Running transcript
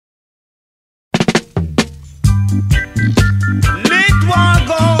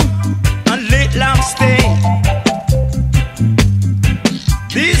stay.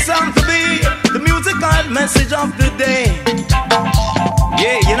 This song to be the musical message of the day.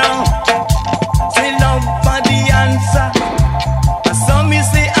 Yeah, you know, say love for the answer. Some me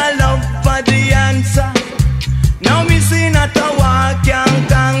say I love for the answer. Now me say not a war can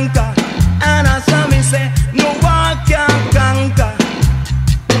conquer. And I saw me say no war can conquer.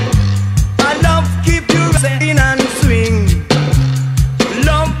 I love keep you sing and swing.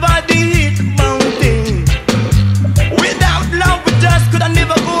 Love body hit mountain. Without love we just could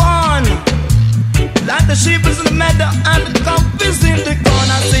never go on. Like the sheep is in the meadow and the cow is in the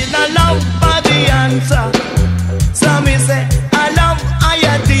corner. Say I love body answer. So me say I love how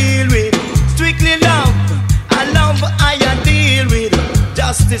you deal with. Strictly love. I love how you deal with.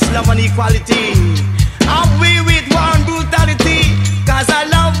 Justice, love and equality. I'm we with one brutality. Cause I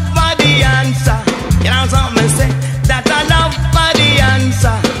love body answer. You know something I say? That I love body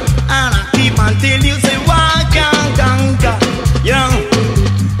answer. And I keep until you say why can't conquer. You know?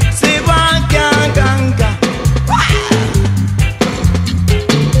 Say why can't conquer.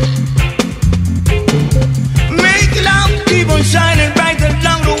 Make love keep on shining bright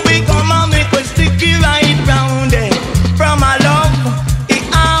along the way. Come on, make us stick it right round it. From our love, it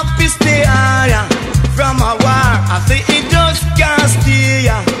up is the area. From our war, I say it just can't stay.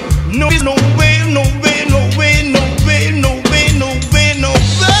 No, no way, no way, no way, no way, no way, no way, no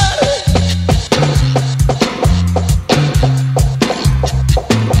way.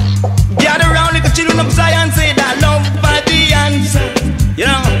 Gather around like the children of Zion, say that love by the answer. You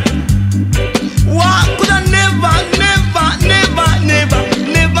know, what could I never, never, never, never,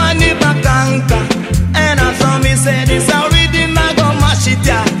 never, never conquer? And I saw me say this already, I go mash it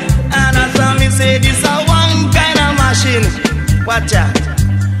ya. And I saw me say this a one kind of machine. Watch out.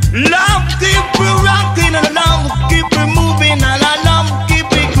 Love keep me rocking and love keep me moving and I love keep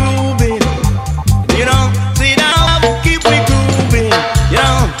me grooving. You know, see that love keep me grooving. You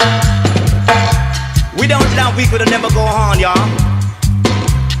know, without love we could never go on, y'all.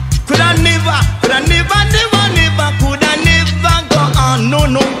 Could I never, never, never, could I never go on? No,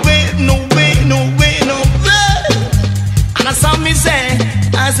 no way, no way, no way, no way. And I saw me say,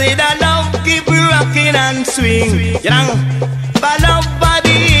 I say that love keep me rocking and swing. You know, but love body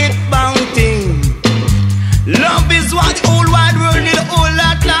it bouncing. Love is what the whole wide world need a whole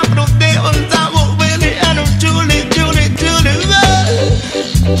lot of day on top of really and truly, truly, truly.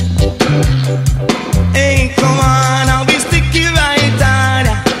 Hey, come on, I'll be sticky right on.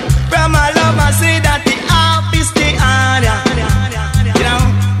 From my love, I say that the up is the area. You know,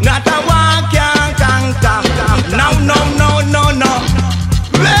 not a one can conquer. No, no, no, no, no.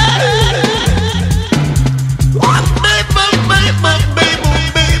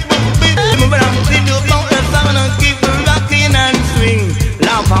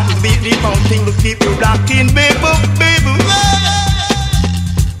 Beat the mountain to keep you rocking, baby, baby.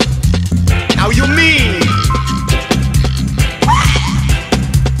 How you mean?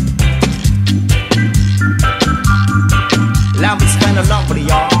 Love is kind of lovely,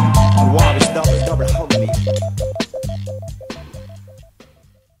 y'all. The war is double, double hug me.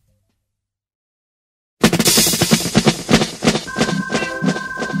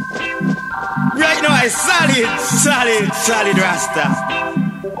 Right now, I solid Rasta.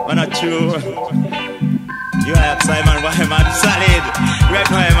 I'm not true. You have Simon, why man solid. Right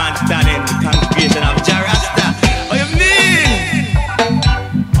now, man standing the congregation of Jarasta. What you mean?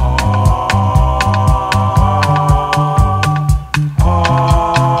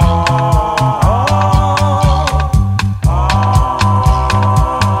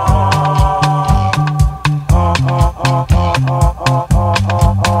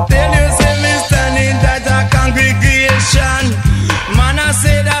 Then you see me standing at a congregation. Man, I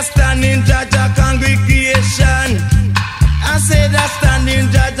said I stand in judge a congregation. I said I stand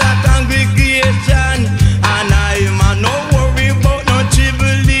in judge a congregation. And I'm no worry about no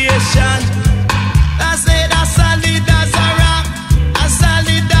tribulation. I said I solid as a rock. I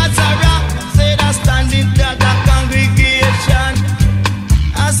solid as a rock. I said I stand in judge a congregation.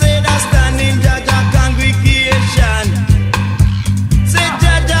 I said I stand in judge a congregation. Say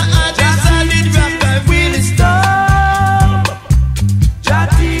judge a solid rock. I will stop.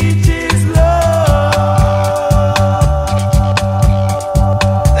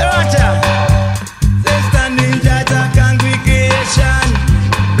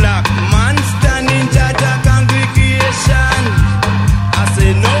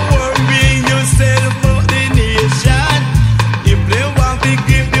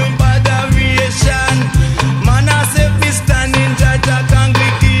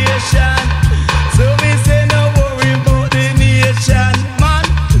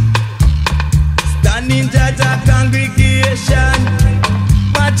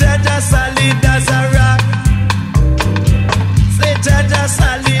 Jaja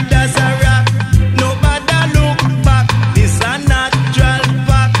solid as a rock. Nobody look back. This a natural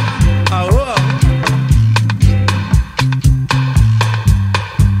fact. Oh.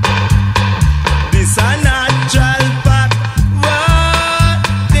 This a natural fact. What?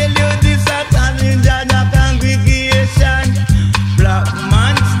 Tell you this a standing Jaja congregation. Black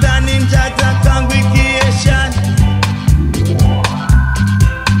man standing Jaja congregation.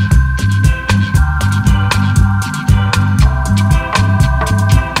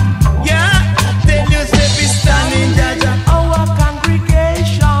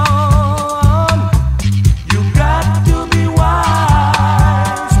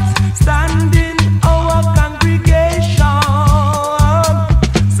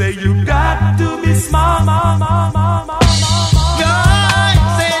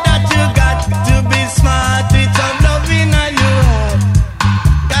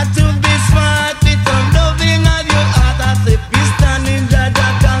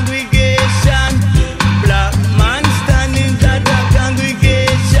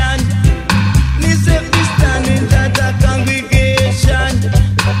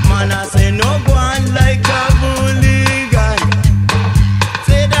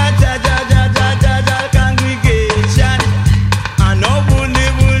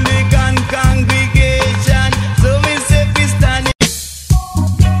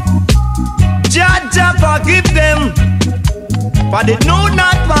 Forgive them, but they know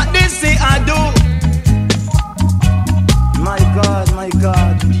not what they say I do. My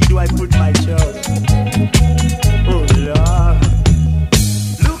God, where do I put my trust? Oh Lord.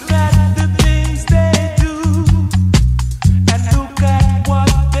 Look at the things they do, and look at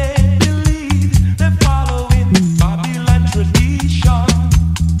what they believe. They're following Babylon tradition.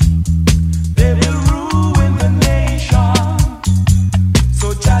 They will ruin the nation. So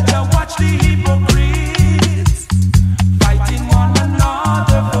Jaja, watch the hypocrite.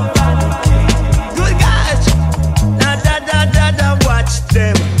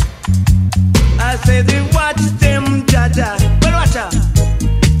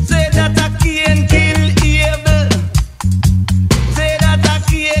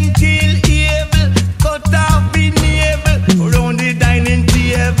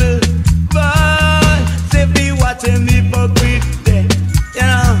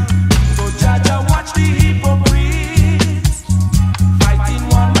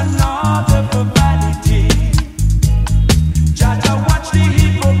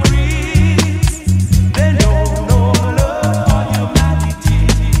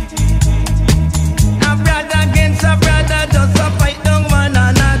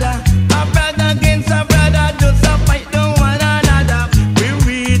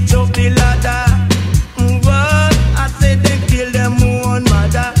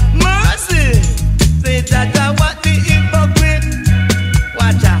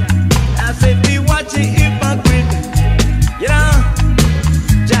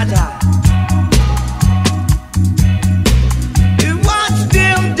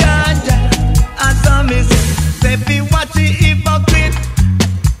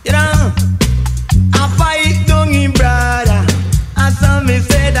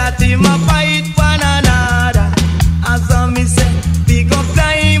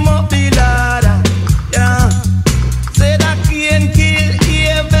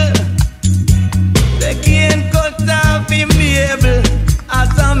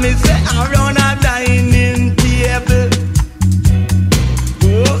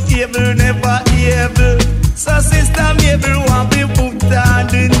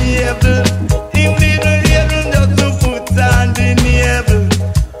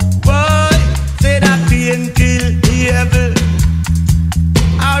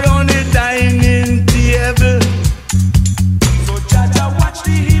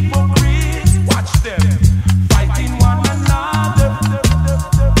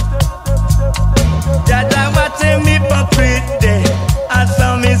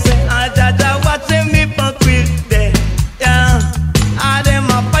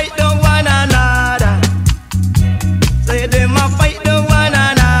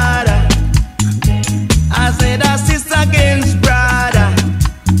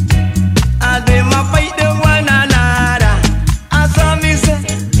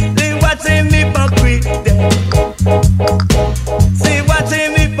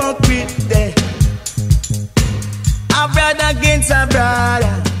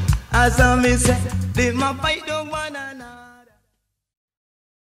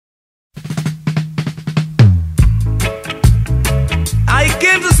 I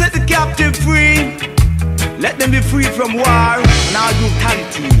came to set the captive free. Let them be free from war and all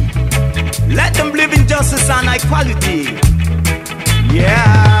brutality. Let them live in justice and equality.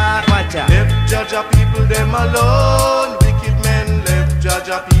 Jaja people them alone. Wicked men left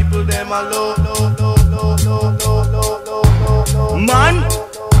Jaja people them alone. Man,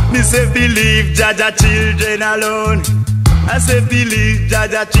 me say believe Jaja children alone. I say believe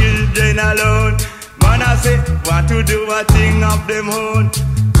Jaja children alone. Man, I say want to do a thing of them own.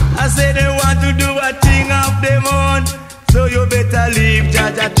 I say they want to do a thing of them own. So you better leave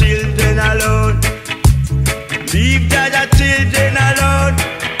Jaja children alone. Leave Jaja children alone.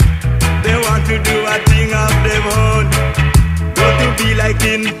 They want to do a thing of them own. Go to be like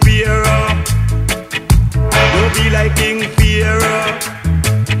King Pharaoh. Go be like King Pharaoh.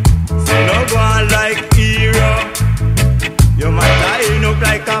 So no go on like hero. You might tie up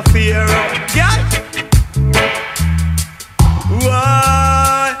like a Pharaoh. Yeah.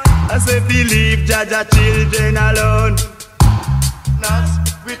 Why? I say believe Jaja children alone. Nas,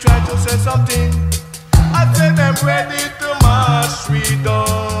 we try to say something. I say them ready to march we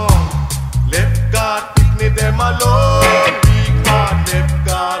down. Let God pick me them alone. Big heart, let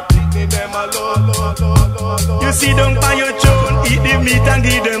God pick me them alone. You see them by your throne, eat the meat and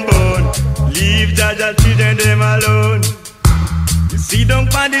give them bone. Leave Jaja children them alone. You see them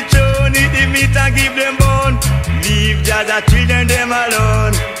by the throne, eat the meat and give them bone. Leave Jaja children them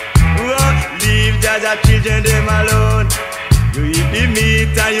alone. Leave Jaja children them alone. You eat the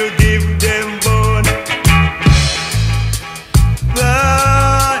meat and you give them bone.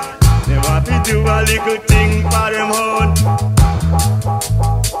 But they want to do a little thing for them own.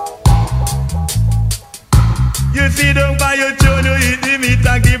 You see them by your throne, you eat the meat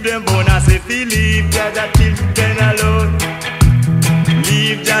and give them bone. I say leave Jaja children alone.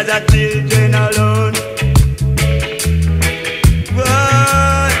 Leave Jaja children alone.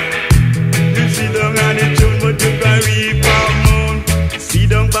 But you see them on the throne, but you can reap a moon. See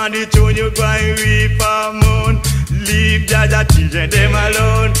them on the throne, you can reap a moon. Leave Jaja children them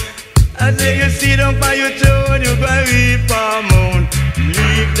alone. I say you see them by your throne, you can reap a moon.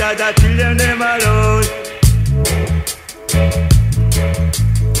 Leave Jaja children them alone.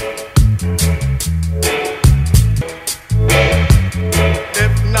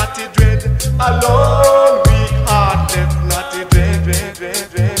 Left naughty dread alone. Weak heart left naughty dread.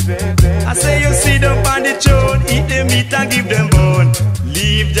 I say you see them on the throne, eat the meat and give them bone.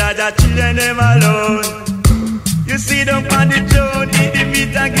 Leave Jaja children them alone. You see them on the throne, eat the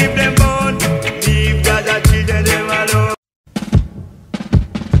meat and give them bone. Leave Jaja children them alone.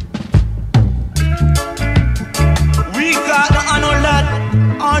 We got no no lad,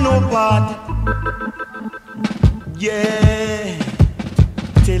 no part. Yeah,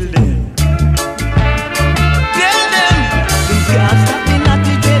 tell them, them can't stop the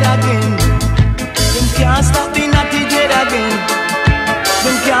naughty dread again. Them can't stop the naughty dread again.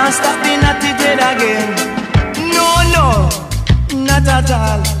 Them can't stop the naughty dread again. No, not at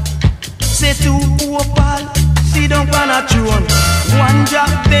all. Say two opal, sit down on a throne. One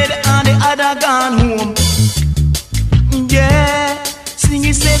drop dead and the other gone home. Yeah, sing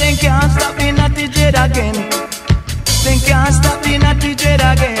it, say they can't stop the naughty dread again. They can't stop the naughty dread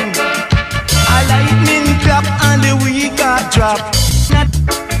again. A lightning clap and the weak heart drop.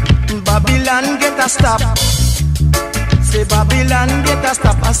 Babylon get a stop. Say Babylon get a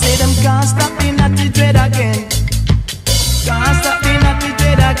stop. I say them can't stop the naughty dread again. Can't stop the naughty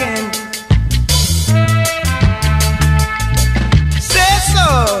dread again. Say so,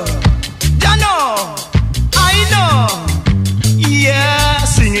 you know, I know. Yeah,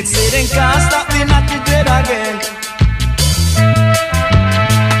 sing it, say they can't stop the naughty dread again.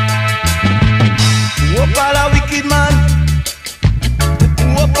 Whoop all a wicked man.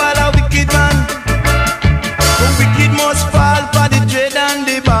 Whoop all a wicked man. The wicked must fall for the dread and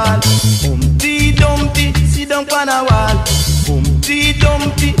the ball. Humpty Dumpty, sit down on a wall. Humpty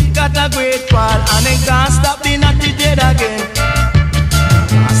Dumpty got a great fall. And they can't stop the naughty dread again.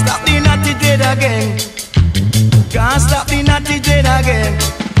 Can't stop the naughty dread again. Can't stop the naughty dread again.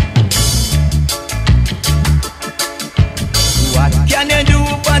 What can you do,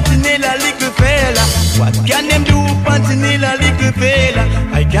 Pantinella, little fella? What can them do, Pantinella, little fella?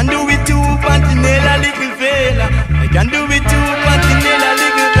 I can do it too, Pantinella, little fella. I can do it too, Pantinella,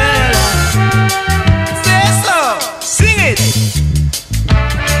 little fella. Say so, sing it.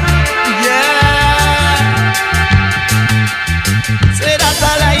 Yeah. Say that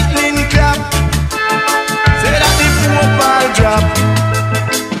a lightning clap. Say that the football drop.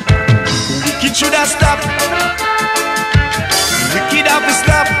 Wicked should have stopped. Wicked have to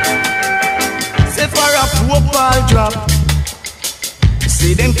stop. Say for a football drop.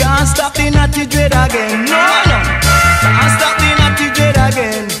 See them can't stop the naughty dread again. No, can't stop the naughty dread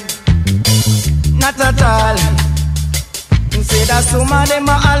again. Not at all. Say that some of them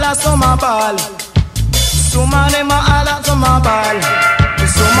a holla, some a ball. Some of them a holla, some a ball.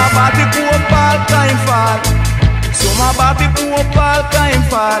 Some a ball the poor ball time fall. Some a ball the poor ball time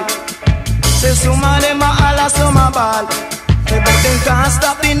fall. Say some of them a holla, some a ball. But them can't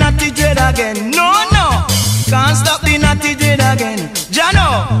stop the natty dread again. No, no, can't stop the natty dread again.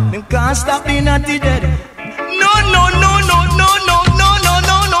 Jano, them can't stop the natty dread. No, no, no, no, no, no, no, no,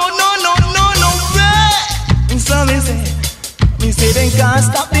 no, no, no, no, no, no, way. So me say they can't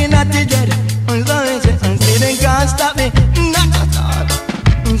stop the natty dread. So me say they can't stop me, not at all.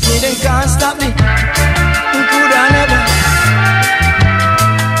 Me say they can't stop me. Coulda never.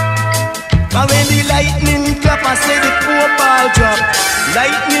 But when the lightning clap, I say the poor ball drop.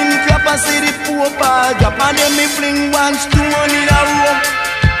 Lightning clap, I say the poor ball drop. And then me fling one stone in a room.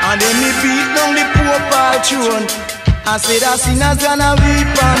 And then me beat down the poor ball throne. I say that sinners gonna weep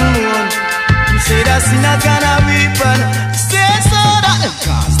and moan. You say that sinners gonna weep and say so that them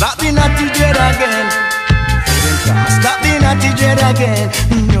can't stop the natty dread again. Them can't stop the natty dread again.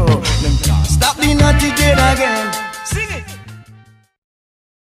 No, them can't stop the natty dread again. Sing it.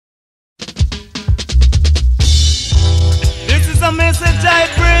 A message I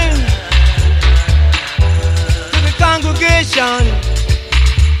bring to the congregation.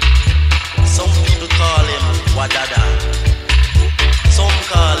 Some people call him Wadada. Some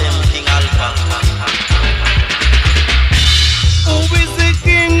call him King Alpha. Who is the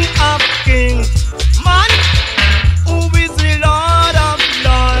King of Kings? Man, who is the Lord of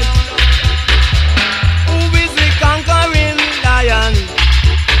Lords? Who is the conquering lion?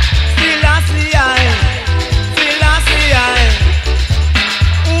 Selassie I.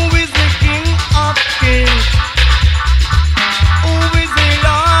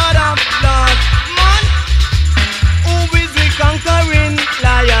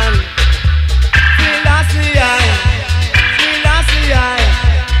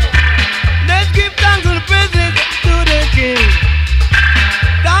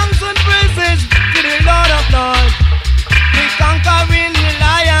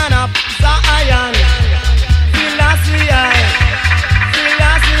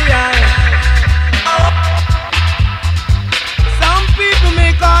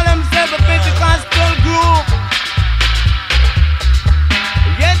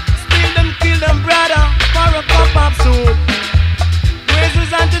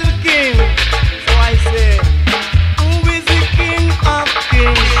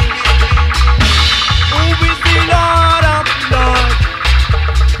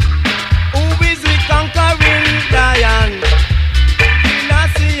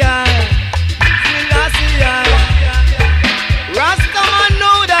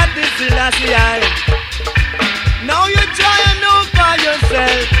 Now you try and know for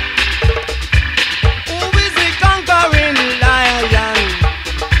yourself. Who is the conquering lion?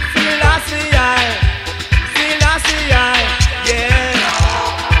 Selassie, yeah.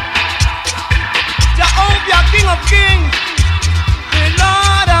 Jehovah, King of Kings, the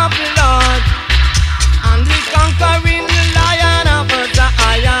Lord of Lords, and the conquering lion of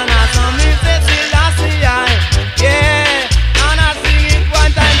Zion. So me say Selassie, yeah. And I sing it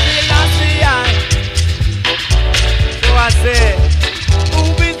one time, Selassie. So I say, who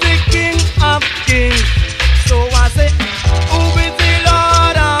is the King of Kings? So I say, who is the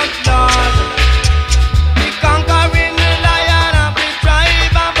Lord of Lords? The conquering lion of the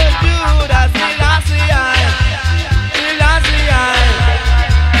tribe of Judah, Selassie.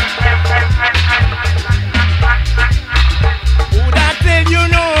 Would I tell you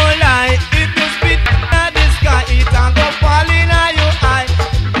no lie? If you spit at the sky, it can go fall in your eye.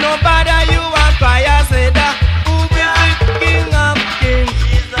 No bother you and cry, I say that. Who is the King of Kings?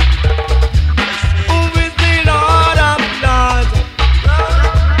 Who is the Lord of Lords?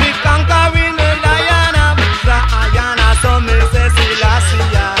 The conquering lion of Zion. So me say Selassie.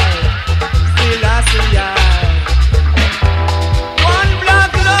 One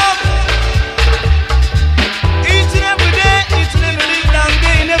black love, each and every day, each and every long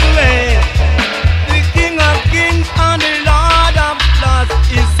day, in every way. The King of Kings and the Lord of Lords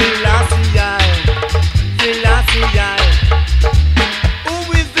is Selassie. Who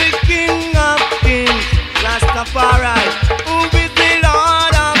is the King of Kings? Rastafari. Who is the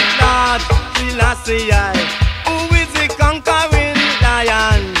Lord of Lords? Selassie. Who is the conquering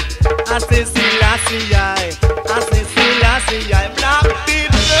lion? I say Selassie. Black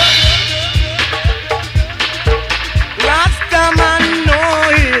people, Rastaman know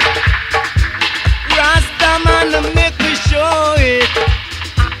it. Rastaman make me show it.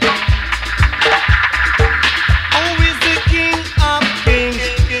 Who is the King of Kings?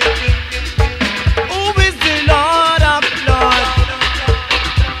 Who is the Lord of Lords?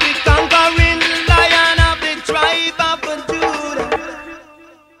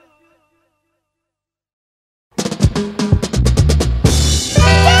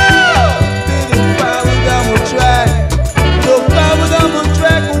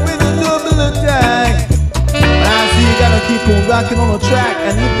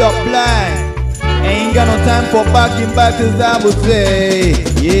 and lived up blind. Ain't got no time for backing back, as I would say.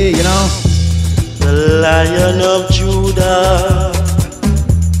 Yeah, you know. The Lion of Judah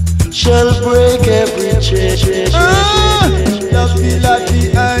shall break every chain. Lofty,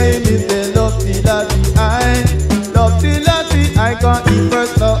 lofty, I miss the lofty, lofty, I. Lofty, lofty, I got the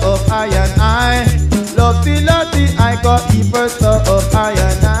first law of I and I. Lofty, lofty, I got the first law of I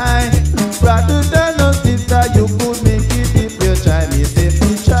and I. Rather than no sister, you could make it if you try. Me say,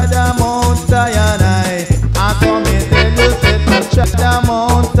 each other Mount Sinai. I come and tell you, say, each other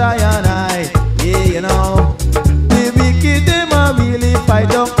Mount Sinai. Yeah, you know. The wicked, them a really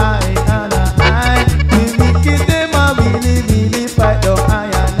fight up I and I. The wicked, them a really fight up I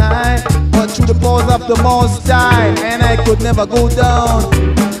and I. But through the pause of the most time, and I could never go down.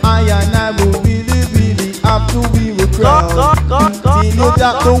 I and I will really have to be with crown. Till you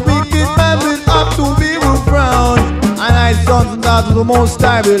that the wicked man will have to be with crown. And I sons and daughters of the most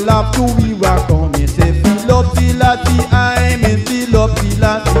time will have to be rock on. Me say, feel up, feel at the eye, me feel up, feel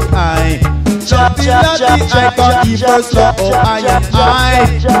at the eye. Love Philati, I got the first law of I and I.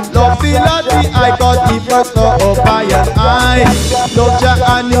 Love Philati, I got the first law of I and I. Love Jah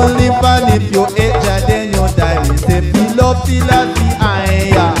and you live, and if you hate Jah, then you die. Me say, feel up, Philati, I.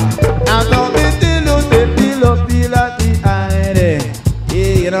 And don't be till you say, feel up, Philati, I.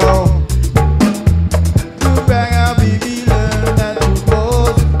 Yeah, you know. To beg a baby, learn not to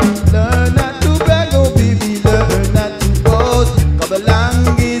boast. Learn not to beg, oh baby, learn not to boast. Cause the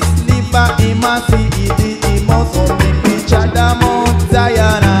longest Imasi idi imoso make me chada Mount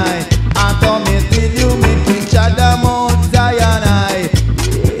Zion I told me till you make me chada Mount Zion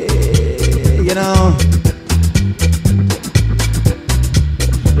yeah, you know.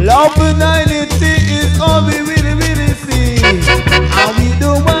 Love and unity is all we really see. And we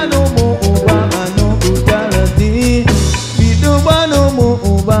don't want no more over and no brutality. We don't want no more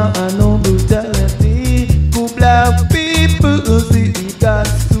over and no brutality. Good black people see the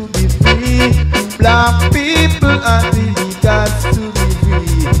gods. Black people are the vegans to be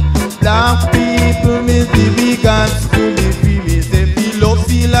free. Black people miss the vegans to be free. Me say feel up,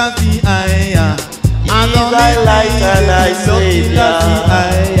 feel and see I. And on the light and I say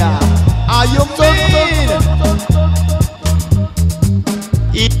are you mean?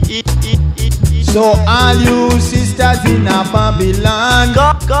 So all you sisters in a Babylon,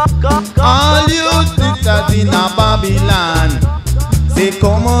 all you sisters in a Babylon, say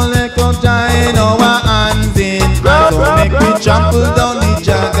come on, let come join our hands in. So make we trample down the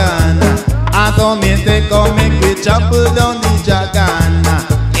dragon. And so me say come make we trample down the dragon.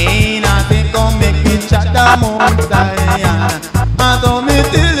 Ain't I say come make we chatter Mount Zion. And so me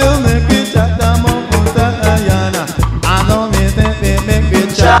tell you make we chatter Mount Zion. And so me say make we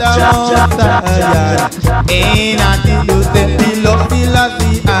chatter Mount Zion. Ain't I tell you say feel up, feel as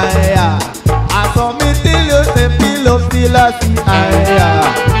the eye. And so me tell you say feel up, feel as the eye.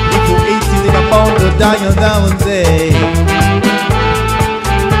 If you 80 then I'm bound to die on down say.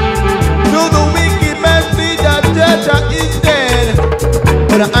 No, the wicked man see that Jah is dead.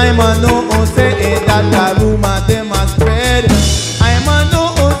 But I'm a no say that the rumor them a spread. I'm a no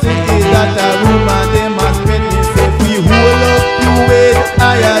say that the rumor them a spread. Me say we hold up you with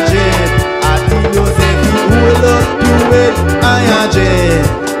higher dread. I tell you say we hold up you with higher dread.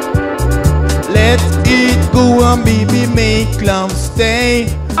 Let it go and baby make love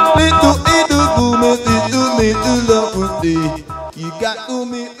stay. Little go, little love stay. You got to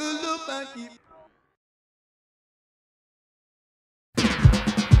make a love and keep.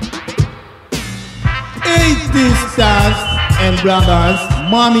 Hey sisters and brothers,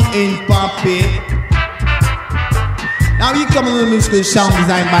 mommy and papi. Now you come on the musical sound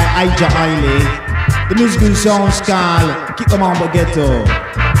designed by Illie. The musical song is called Keep Them On the Ghetto.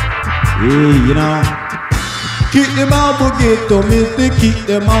 Yeah, you know. Keep them out the ghetto, mister, keep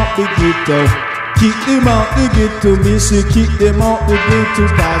them out the ghetto. Keep them out the ghetto, mister, keep them out the ghetto.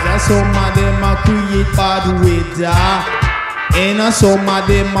 Cause some of them are create bad weather. And some of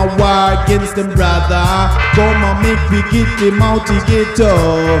them are war against them brother. Come and make me get them out the ghetto.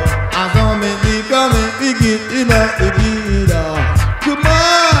 And some make me come and me get them out the ghetto. Come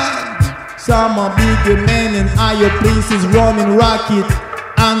on! Some are big men in higher places running rocket.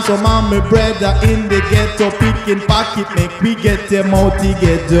 And some of my brother in the ghetto picking pocket, make we get them out the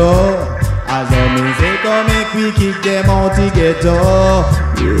ghetto. As I mean say come make we kick them out the ghetto.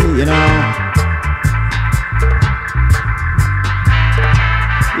 Yeah, you know.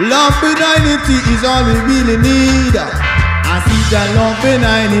 Love and unity is all we really need. I see that love and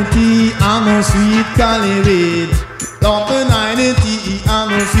unity and no sweet calorie. Love and unity and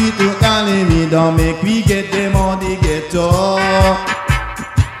no sweet calorie. Don't make we get them out the ghetto.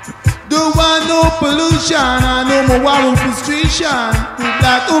 revolution and no more war and frustration.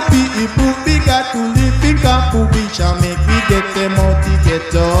 That people we got to live in competition. Make we get them out the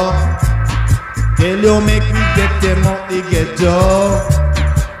ghetto. Tell you make we get them out the ghetto.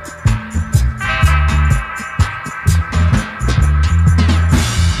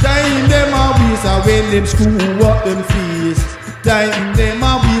 Time them a waste when them screw up them face. Time them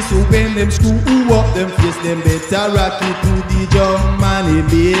a waste when them screw up them face. Them better rock it to the drum and the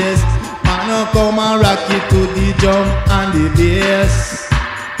bass. Man come and rock it to the drum and the bass.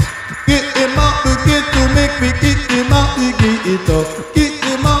 Get them out to get to make me get them out to get it up. Get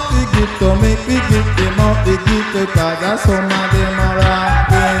them out to get to make me get them out to get it. Cause some of them are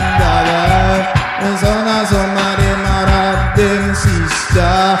rocking dada. And some of them are rocking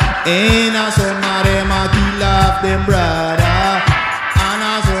sister. And some of them are kill off them brother. And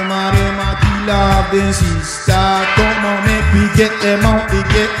some of them are kill off them sister. Come on, make me get them out to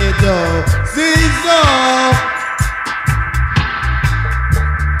get it up. Sister.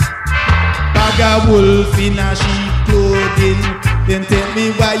 A wolf in a sheep clothing. Then tell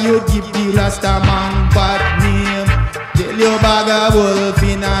me why you give the Rasta man bad name. Tell your bag a wolf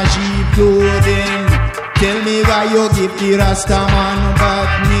in a sheep clothing. Tell me why you give the Rasta man bad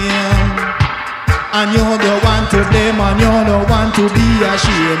name. And you're the one to blame and you're the one to be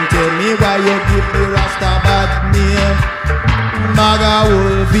ashamed. Tell me why you give the Rasta bad name. Bag a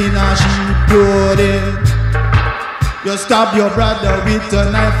wolf in a sheep clothing. You stab your brother with a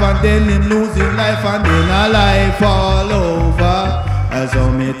knife and then him losing life and then a life all over. As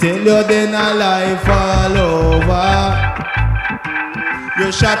I may tell you, then a life all over. You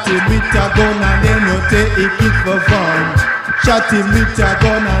shot him with a gun and then you take it for fun. Shot him with a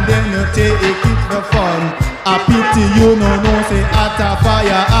gun and then you take it for fun. A pity you no say at a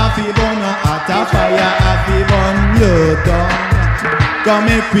fire, a fi burn, at a fire, a fi burn. You done. Come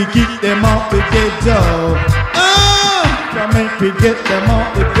make we kick them out the ghetto. Come make we get them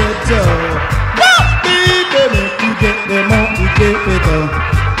out the ghetto. Baby, make we get them out the ghetto.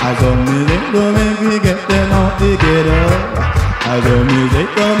 As a music, don't make we get them out the ghetto. As a music,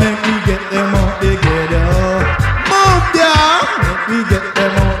 don't make we get them out the ghetto. Move down, make we get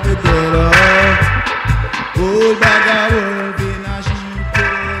them out the ghetto. Old bag of wolf in a sheep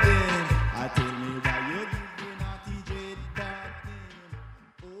clothing. I tell me why you give me a TJ bad name.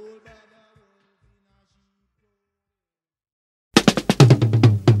 Old bag of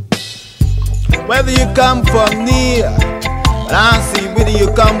whether you come from near, but I see whether you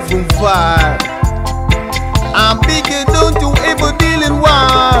come from far. I'm bigger, don't you ever deal in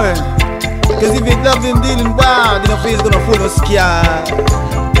war. Cause if you love him dealing war, then your face gonna full of scar.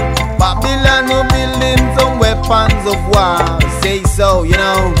 Babylon no building some weapons of war. Say so, you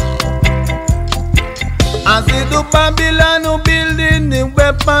know. I say the Babylon no building the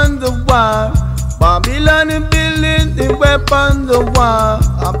weapons of war. Babylon is building the weapons of war.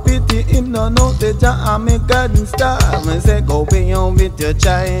 I pity him, no know the Jah I'm a garden star. I say go pay on with your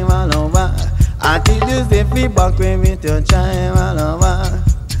chime all over. I tell you say feedback with your chime all over.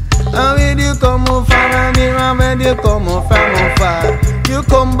 And when you come from me, when you come from far, you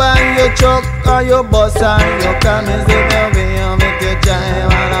come by your truck or your bus and you come and say go pay on with your chime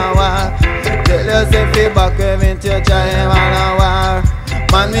all over. Tell you say feedback with your chime all over.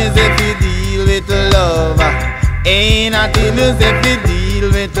 Man is if you deal with love, ain't nothing is if you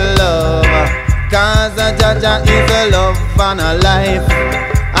deal with love. Cause a Jaja is a love and a life.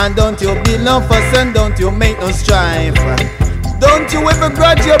 And don't you build no fuss and don't you make no strife. Don't you ever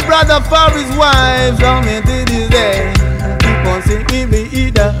grudge your brother for his wife. From me to this day, keep on singing me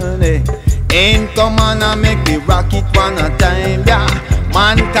either day. Ain't come on and make the rocket one a time, yeah.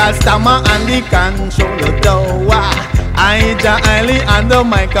 Man call stammer and he can show the door. I Illie and the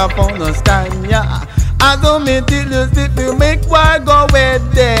microphone no stand, yeah. I don't mean till you if you make war go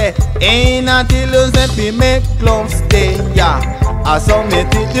with there. Ain't until you if you make love stay, yeah. I saw me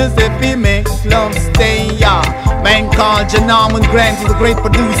till you if you make love stay, yeah. Man called Norman Grant, he's a great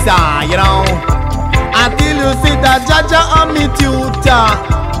producer, you know. Until you see that Jaja on me tutor.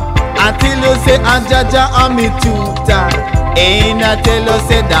 Until you say a Jaja on me tutor. Ain't until you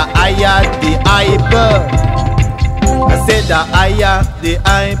say that I had the hyper. I said that I am the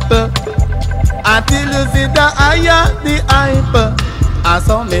hype. Until you see that I am the hype. I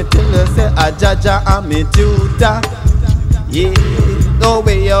saw me till you say a Jaja and me tutor. Yeah, go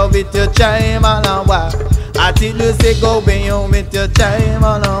way out with your chime all over. Until you say go way out with your chime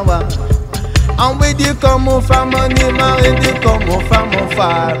all over. And where you come from, and where you come from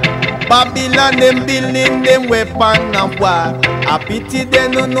far. Babylon them building them weapon of war. A pity they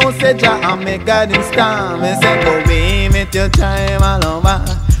no know say Jah and me garden star. Me say go away with your time all over.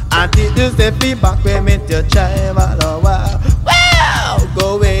 Until you say feedback, we meet your child all a while. Wow!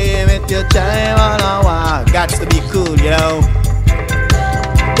 Go away, meet your child all a while. Got to be cool, you know.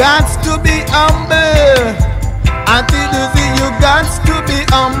 Got to be humble. Until you see you got to be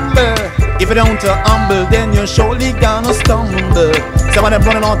humble. If you don't humble, then you're surely gonna stumble. Some of them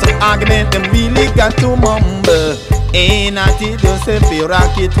running out of argument, them really got to mumble. Ain't until you say fi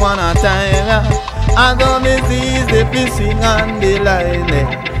rock it one a time. I don't miss easy fi swing on the line.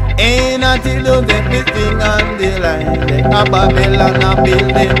 Ain't until you say fi swing on the line. A Babylon a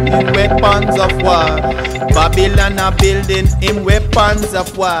building in weapons of war. Babylon a building in weapons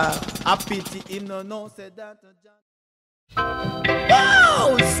of war. A pity him no know say that.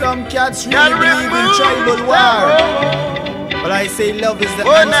 Wow, some cats really believe in tribal war. But I say love is the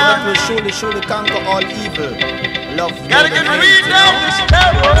answer that will surely conquer all evil. Love, gotta get rid of this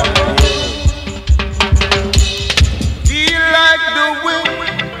terror. Feel like the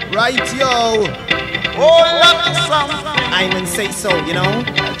wind. Right, yo. Whole lot of something. I even say so, you know.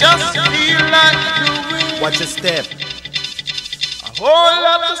 Just feel like the wind. Watch your step. A whole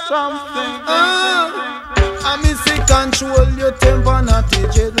lot of something. I mean, say control your temper, not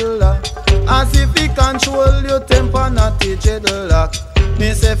teach it a lot. As if you control your temper, not teach it a lot.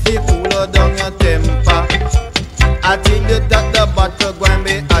 Me say fi cool down your temper. I think that the battle going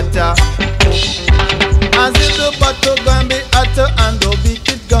be hotter. As if the battle going be hotter and the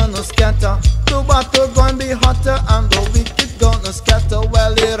wicked gonna scatter. The battle going be hotter and the wicked gonna scatter.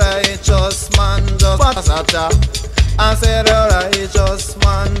 Well, the righteous man just as hotter. I say the righteous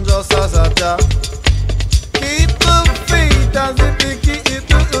man just as hotter. Keep the faith as if you keep it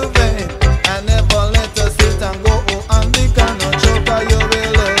to the vein. And never let us sit and go and be kind of joker. You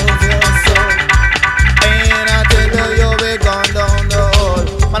will lose your soul. And I tell you, you will gone down the hole.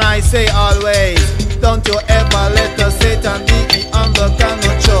 Man, I say always, don't you ever let us sit and be under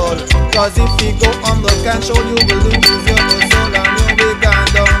control. Cause if you go under control, you will lose your soul and you will gone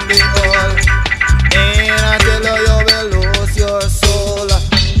down the hole. And I tell you, you will lose your soul.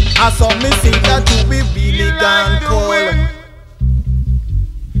 I saw me see that you be really gone cold.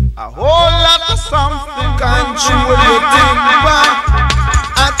 A whole lot of something control your temper.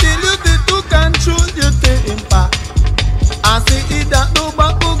 I tell you to control your temper. I say it that no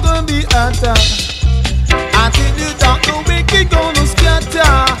back gonna be hotter. I tell you that no wicked gonna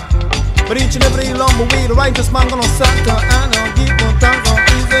scatter. But each and every long way the righteous man gonna scatter. And I'll give no thanks on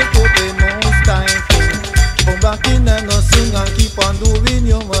easy to the most time. Come back in and no sing and keep on doing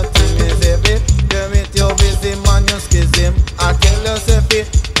your what you say. You with your busy man, you skiz him. I tell you say fit,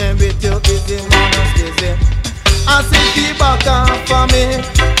 and with your busy man, you skiz him. I say keep back on for me,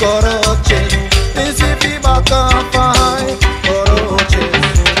 corroches. They say keep back on for high, corroches.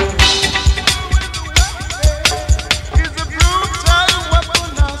 It's a brutal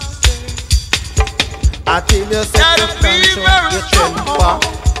weapon, I say. I tell you say to control your temper.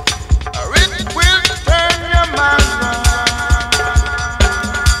 It will turn your mind.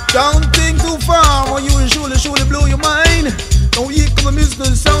 Don't think too far, or you will surely blow your mind. Don't you come a musical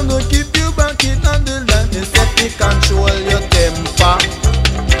sound to keep you back in on the line. Instead, you control your temper.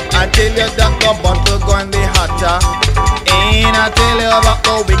 I tell you that the bottle going be hotter. And I tell you about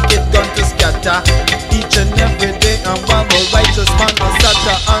the wicked going to scatter. Each and every day, and one the righteous man will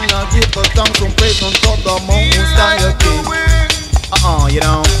scatter. And I give a tongue to praise on top the mountain star your king. You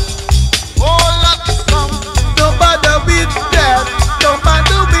know. Don't bother with that. Don't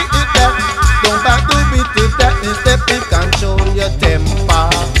bother with that. Don't bother with that. Instead, you control your temper.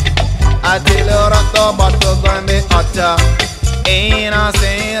 I tell you that the battle gonna be hotter. Ain't I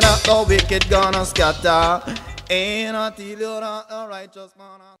saying that the wicked gonna scatter? Ain't I tell you that the righteous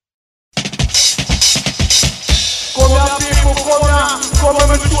man? Come here people, come here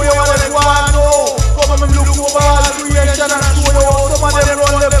and show you what they want to know. Come and look over all the creation and show you how some of them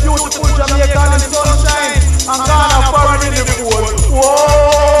run the beautiful Jamaica in the sunshine and Ghana foreign in the cold. Whoa,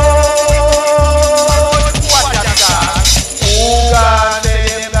 what a God. Who God say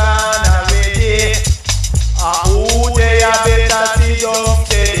them Ghana ready? Who they are better see just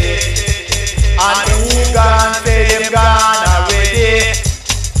steady? And who God say them Ghana ready?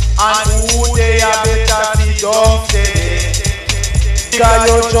 And who they are better see just steady? Because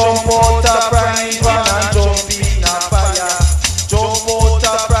you jump out a frying pan and jump in a fire. Jump out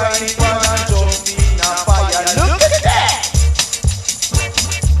a frying pan and jump in a fire. Look at that!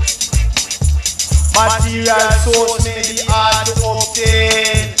 Material source may be hard to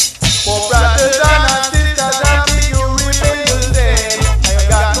obtain, but brothers and sisters, I think you remain the same. And you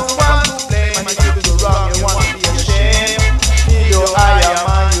got no one to blame, and if you do wrong, you want to be ashamed. You higher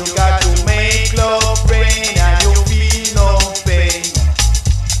man, you got to make love rain, and you feel no pain.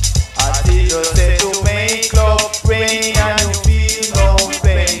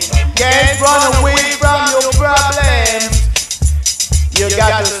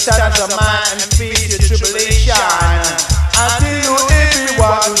 got to stand as a man and face your tribulation. I tell you,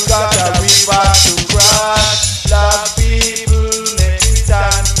 everyone who's got a river to cross. Black people make we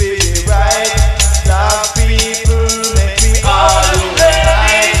stand for the right. Black people make we all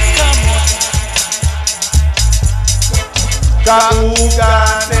unite.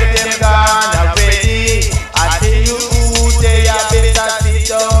 Kahuga say them gone already. I tell you who they are better sit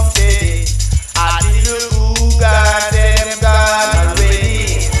down steady. I tell you who God say them gone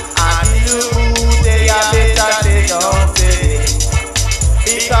already. I tell you who they are better sit down steady.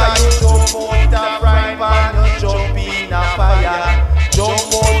 Because you jump out a frying pan and jump in a fire.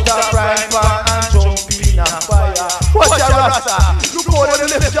 Jump out a frying pan and jump in a fire. Watch your rasta. Look how they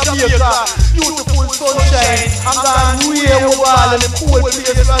left Jamaica. Beautiful sunshine. I'm gone way over all in the cold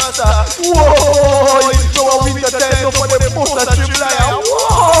place rasta. Whoa! So a winter time, no for them bust a trip like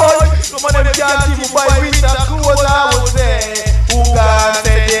whoa! Some of them can't even buy winter clothes, I would say. Who can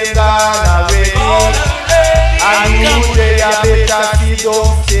say they gone already? And who they are better see don't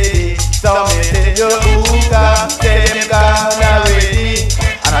steady. So me tell you who can say them gone already.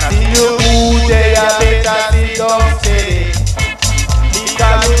 And I tell you who they are better see don't steady.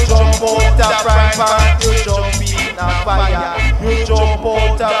 Because you jump out a frying pan, you jump in a fire. You jump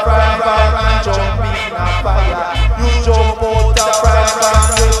out a frying pan and jump in a fire. You jump out a frying pan,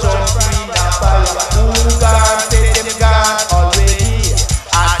 you jump in a fire. Who can say them gone already?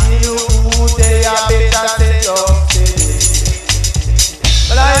 I tell you who they are better say don't steady.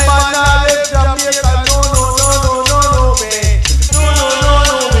 But I'm not left Jamaica, no way. No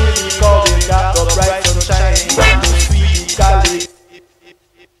way, because we got the bright sunshine and the sweet Cali.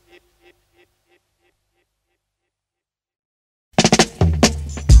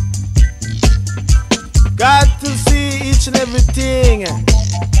 Got to see each and everything.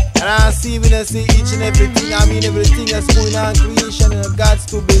 And I see when I see each and everything, I mean everything that's going on in creation, and got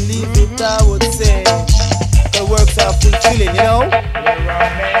to believe it, I would say. The works are fulfilling, you know?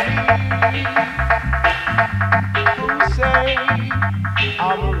 Who say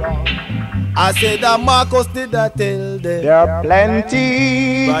I'm wrong? I said that Marcus did that tell them. There are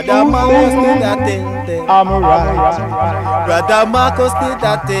plenty Brother Marcus did that tell them. I'm right. Brother Marcus did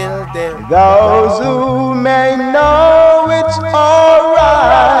that tell them. Those who may know it's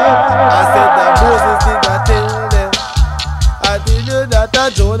alright. I said that Moses did that tell them. I did you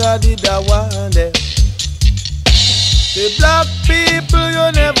that Jonah did that one them. The black people,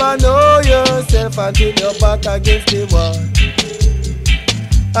 you never know yourself until you're back against the wall.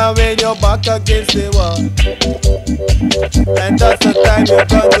 And when you're back against the wall, and that's the time you're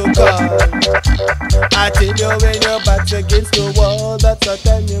going to call. I tell you, when you're back against the wall, that's the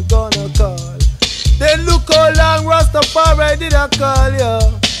time you're gonna call. Then look how long Rastafari did I call you.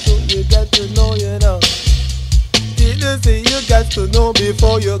 So you got to know, you know. Did you see, you got to know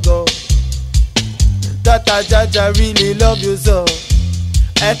before you go that a Jaja really love you so.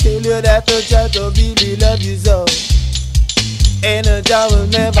 I tell you that a Jaja really love you so. And a Jah will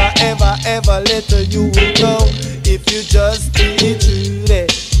never ever ever let you go if you just be true there.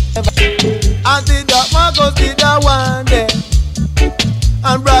 And did that Marcus did that one day,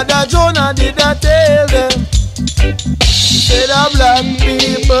 and Brother Jonah did that tell them. Say the black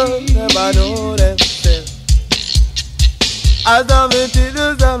people never know themselves. As I'm in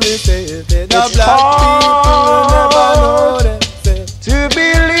the say the black people never know themselves. To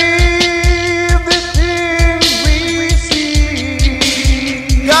believe the things we see,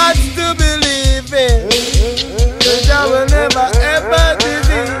 got to believe it. The Jah will never ever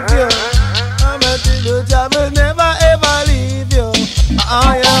deceive you. I'ma tell you, Jah will never ever leave you.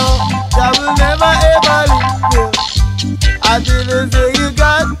 Jah will never ever leave you. I didn't say you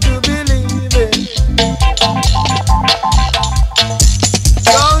got to believe it.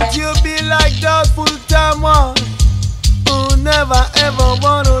 Don't you be like that full-time one who never ever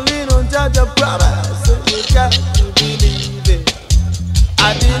wanna lean on Jaja promise. So you got to believe it.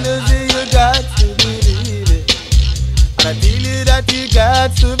 I didn't say you got to believe it. And I tell you that you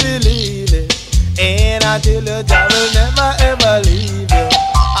got to believe it. And I tell you Jah will never ever leave you.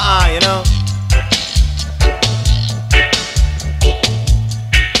 You know.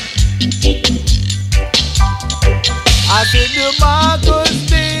 I said the Marcus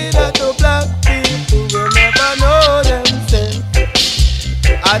did that the black people will never know themselves.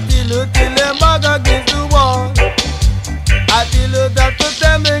 I tell you till them back against the wall. I tell you that the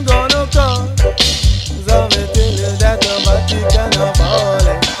time ain't gonna come. So me tell you that the Vatican are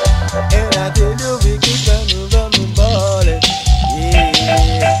falling. And I tell you we keep on balling.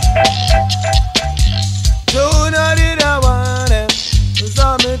 Yeah. Jonah did that one them.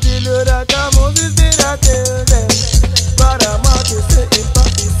 So me tell you that the Moses did that tell them. Brother Marcus say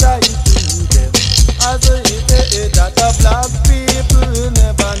try to them. As I say that the black people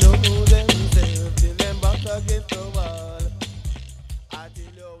never know themselves till them back against the wall. Until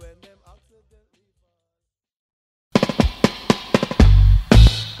you when them accidentally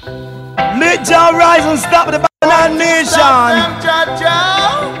fall. Let Jah rise and stop the banana nation.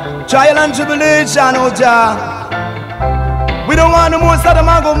 Trial and tribulation, oh Jah. We don't want the most of them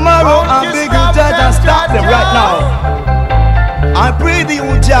to go marrow and beg you, Jah, and stop them right now. I pray thee,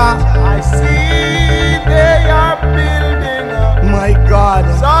 oh Jah. I see they are building up. My God.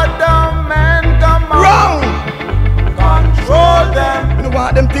 Sodom and Gomorrah. Wrong. Control them. We don't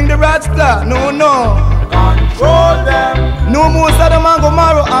want them think the right star. No, no. Control them. No more Sodom and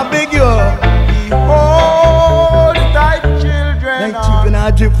Gomorrah, I beg you. Behold thy children. Thy children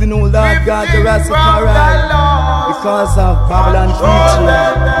are drifting, oh Lord God, the Rastafari. Because of Babylon teaching.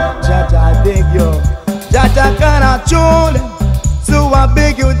 Jah, I beg you. Jah cannot show them. So I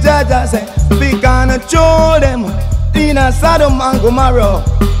beg you, Jah, say, we cannot show them. In a Sodom and Gomorrah.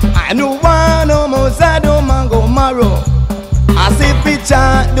 I know one no more Sodom and Gomorrah. I see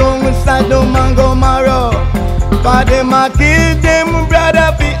picture down with Sodom and Gomorrah. But them a kill them,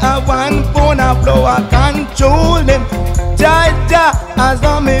 brother, be a one pound of flour, control them. Jah, as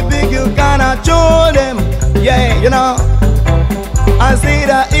long me big you cannot show them. Yeah, you know. I say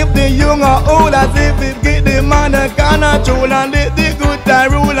that if the young or old, as if it get the man that cannot control and let the good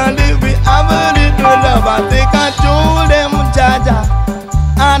time rule and if we have a little love, I take control them, Jah.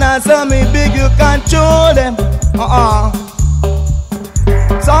 And as long me big you control them.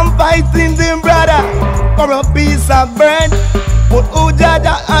 Some fighting them, brother, for a piece of bread. But oh Jah,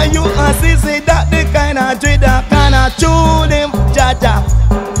 and you and say that the kind of trade that cannot show them, Jah.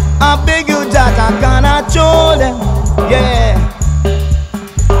 I beg you, Jah, cannot show them, yeah.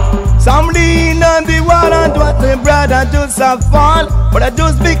 Some lean on the wall and what them brother just a fall. But I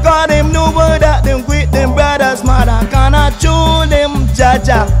just because them know that them quit them brothers mother cannot show them,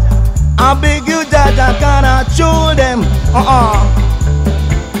 Jah. I beg you, Jah, cannot show them,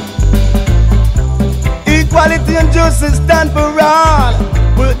 Equality and justice stand for all.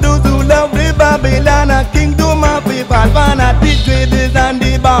 But those who love the Babylon a kingdom of people, fanatic traders and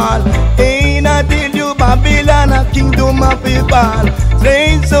the ball. Ain't until you Babylon a kingdom of people.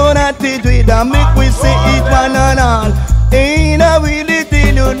 Slaves so that it with a make we see each one and all. Ain't I really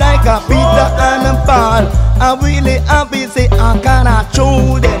tell you like a Peter and a Paul. I really happy say I cannot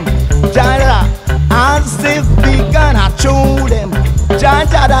show them. Jah, as if we cannot show them. Jah,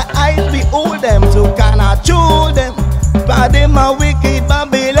 the eyes behold them, so cannot show them. But them a wicked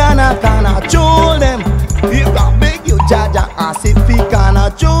Babylon, I cannot show them. You can beg you, Jah, as if we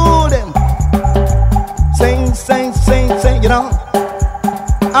cannot show them. Sing, you know.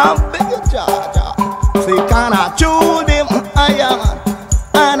 I beg you, Jah, say cannot show them. I am,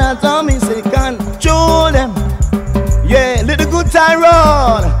 and I tell me say can show them. Yeah, let the good time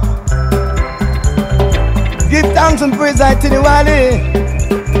roll. Give thanks and praise I tell you what it.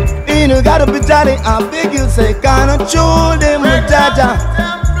 You gotta be jolly, I beg you say cannot show them, Jah.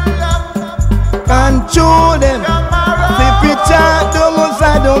 Can't show them. Say picture don't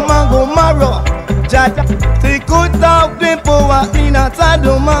Sodom and Gomorrah. Jah, say cut off the power in a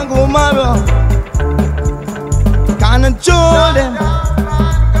Sodom and Gomorrah. Can't show them.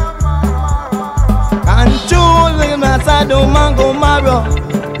 Can't show them a Sodom and Gomorrah.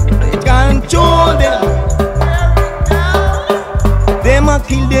 They can't show them. Them a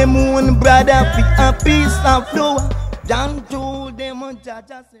kill them own brother for a piece of flour. Don't do them on Jah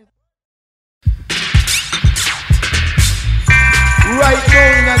say. Right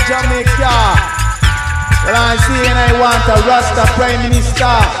now in Jamaica, well I say and I want a Rasta Prime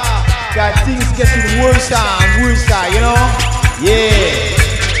Minister. Got things getting worse and worse, you know? Yeah.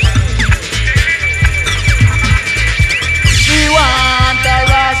 We want a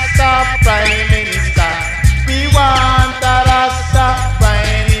Rasta Prime Minister. We want a Rasta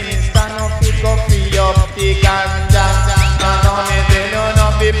Prime Minister. No pick up the ganja. No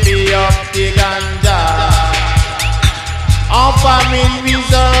pick up the ganja. Our famine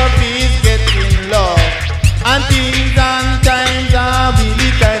reserve is getting low. And things and times are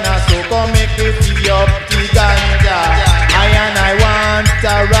really kinda so come make me free up the ganja. I want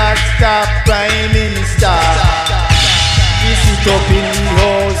a Rasta Prime Minister. This is up in the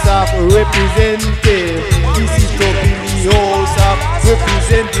House of Representatives. This is up in the House of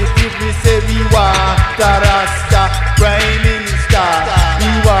Representatives. We say we want a Rasta Prime Minister. We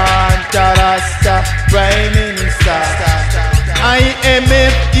want a Rasta Prime Minister.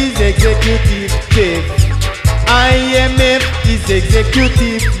 IMF is executive chief. IMF is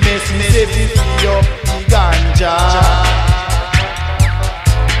executive. Mess me say free up the ganja.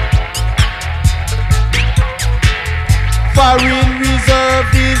 foreign reserve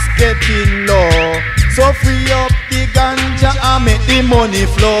is getting low. So free up the ganja and make the money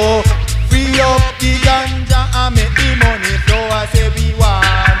flow. Free up the ganja and make the money flow. I say we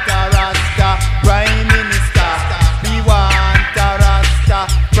want a Rasta Prime Minister. We want a Rasta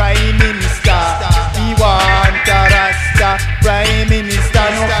Prime Minister. We want a Rasta Prime Minister.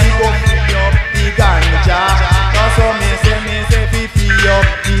 No we go free up the ganja. So me say free up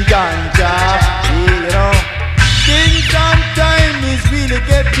the ganja. You know, things sometimes is really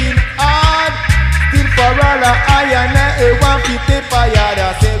getting hard. Still for all I and want to take fire.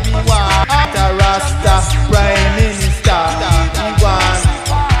 I say we want a Rasta Prime Minister.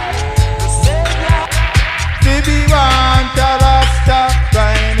 We want a Rasta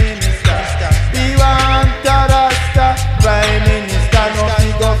Prime Minister. We want a Rasta Prime Minister. No we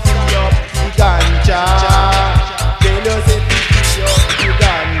go free up the ganja. Tell us if we free up the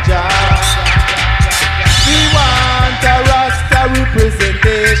ganja. We want a Rasta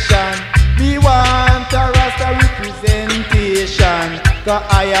representation. We want a Rasta representation. Cause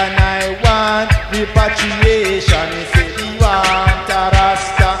I and I want repatriation. We say we want a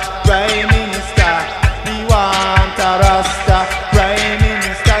Rasta Prime Minister. We want a Rasta Prime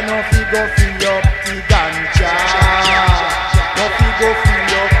Minister. No fi go free up the ganja. No fi go free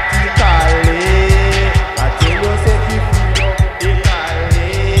up the Cali. I tell you say fi free up the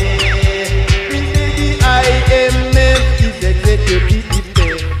Cali. We say the IMF is executive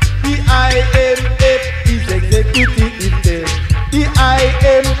there. The IMF is executive there. The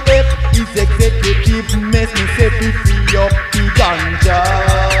IMF is executive mess. Me say fi free up the ganja.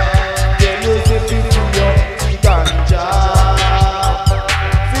 Tell you say fi free up the ganja.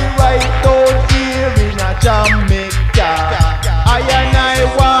 Fi right down here in a Jamaica. I and I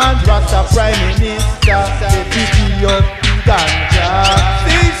want Rasta Prime Minister. Say fi free up the ganja.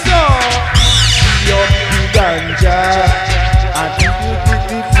 Say so. Free up the ganja. And fi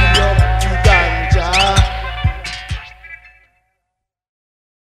free up the ganja.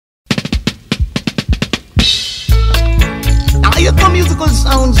 Now here's my musical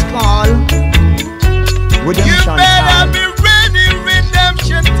sounds call Redemption Time. Be ready,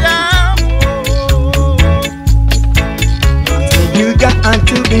 redemption time. You got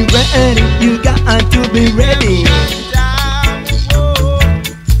to be ready. You got to be ready.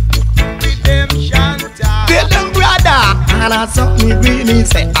 Redemption time. Feel them, brother. And I saw me really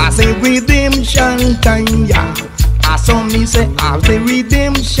say, I say redemption time, yeah. I saw me say, I say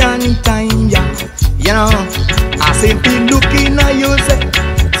redemption time, yeah. You know, I say be looking at yourself.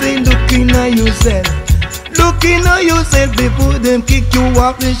 Say looking at yourself. Looking at yourself before them kick you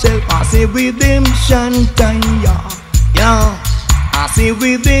off the shelf. I say redemption time, yeah. You know, I say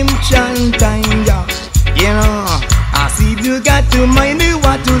redemption time, yeah. You know, I see you got to mind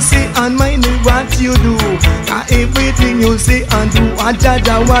what you say and mind what you do. Everything you say and do, I judge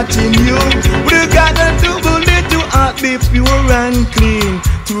watching you. We gotta do it to heart be pure and clean.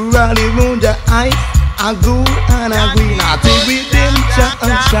 To rally round the eyes, I go and I green. I say redemption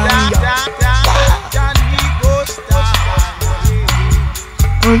and shine, yeah.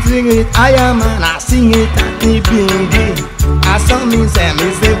 I sing it, I am and I sing it at the bingy. I saw me say,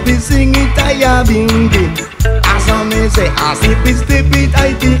 we sing it, I am bingy. I saw me say, I see we step it,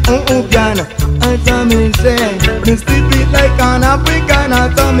 I think, oh, piano. I saw me say, we step it like an African. I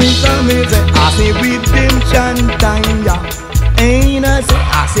saw me say, I see redemption time, yeah. And I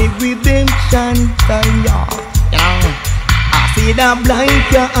say redemption time, yeah. I see the blind,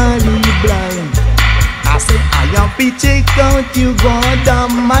 yeah, and the blind. I say, I am be check out you God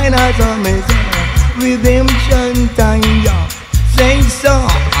the mine. I saw me say, redemption time, yeah. Say so,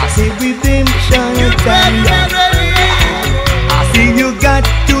 I say redemption time, yeah. I see you got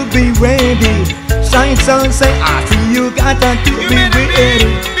to be ready. Shine sun say, I see you got to be ready.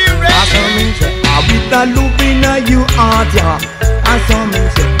 I saw me say, I with the loop in you heart, yeah. I saw me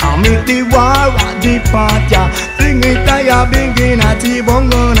say, I make the war at the part, yeah. Sing it, I begin at the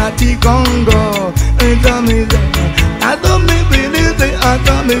bongo, at the Congo. I saw me say, I saw me really say, I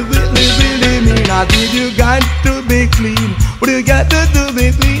saw me really mean. I think you got to be clean. What you got to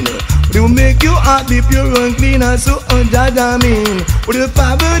be clean? You make your heart be pure and clean. And so that I mean, what you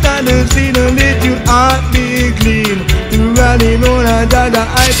power than the sin and let your heart be clean. You really know that the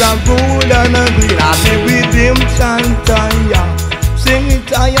eyes are gold and green. I say redemption time, yeah. Sing it,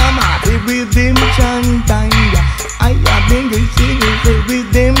 I am happy redemption time, yeah. I am being singing for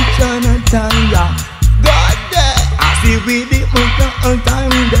redemption time, yeah. God, I see redemption time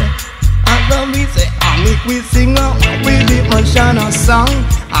there. And then we say, I make we sing a redemption song.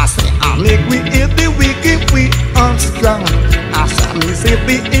 I say, I make we if the wicked we are strong. I say, me say,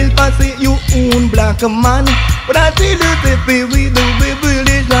 be hill pass you own black man. But I tell you say pay with the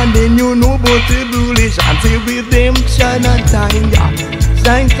bullish, and then you know about the bullish. And say redemption and time, yeah.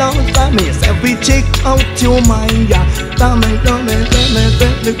 Shine down, me say we check out your mind, yeah. Come and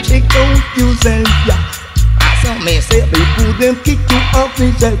check out yourself, yeah. So me say people them kick you off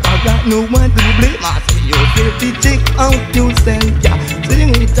the shelf. I got no one to blame. I say you safety check out yourself, yeah.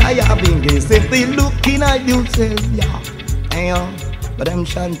 Sing it tired being gay, safety looking at yourself, yeah. Hey,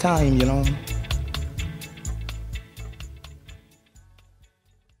 redemption time, you know.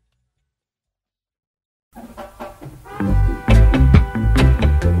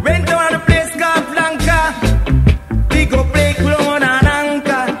 Went to a place called Blanca. We go play clown and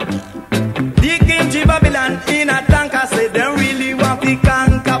anchor. They came to Babylon in a tanker. Say they really want to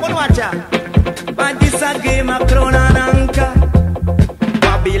conquer. But watch out. But this a game of clown and anchor.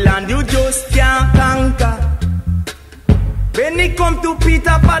 Babylon you just can't conquer. When it come to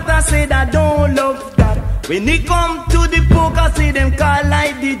Peter Potter, say that don't love that. When it come to the poker, say them call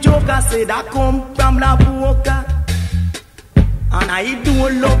like the joker. Say that come from the poker. And I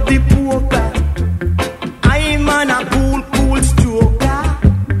don't love the poker. I'm on a cool stroker.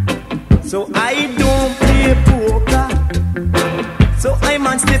 So I don't play poker. So I'm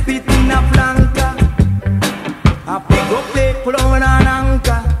on step it in a flanker. I pick up play clown and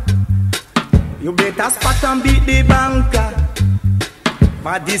anchor. You better spot and beat the banker.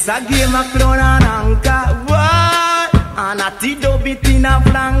 But this a game of clown and anchor. What? And I do beat in a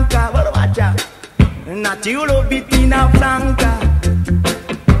flanker. But watch out. Not you love it in a flanker.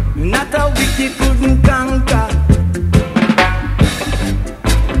 Not a wicked couldn't conquer.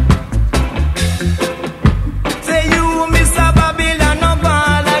 Say you Mr. Babylon no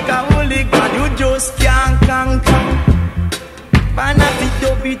ball like a hooligan. You just can't conquer. But not it do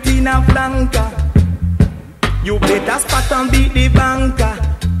beat in a flanker. You better spot and beat the banker.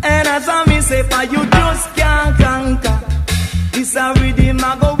 And as I me say, for you just can't conquer. This a rhythm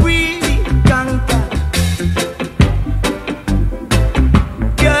I go really conquer.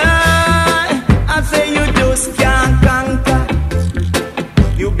 Can't conquer.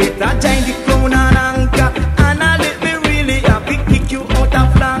 You better join the clown and anchor. And I let me really happy kick you out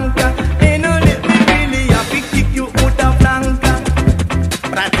of flanker. And I let me really happy kick you out of flanker.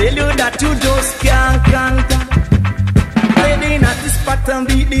 But I tell you that you just can't conquer. Ready not to spot and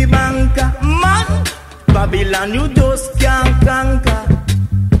beat the banker. Man, Babylon you just can't conquer.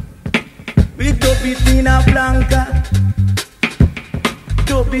 We do it in a flanker.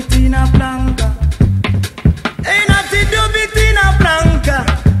 Do it in a flanker. Ain't nothing to beat in a flanker.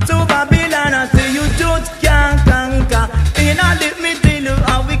 So Babylon I say you just can't conquer. And I let me tell you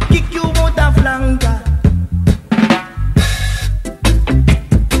how we kick you out of flanker.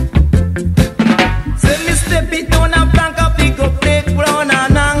 Say me step it on a flanker, pick up play crown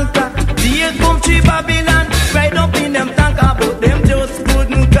and anchor. Here come to Babylon, right up in them tanker. But them just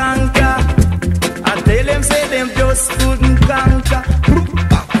couldn't conquer. I tell them say them just couldn't conquer.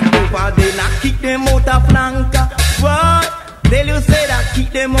 They not kick them out of flanker. What? Tell you say that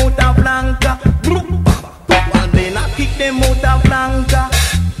kick them out of flanker. They not kick them out of flanker.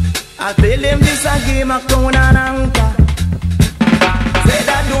 I tell them this a game of clown and anchor. Say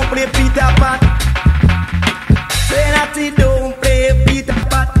that don't play Peter Pat. Say that it do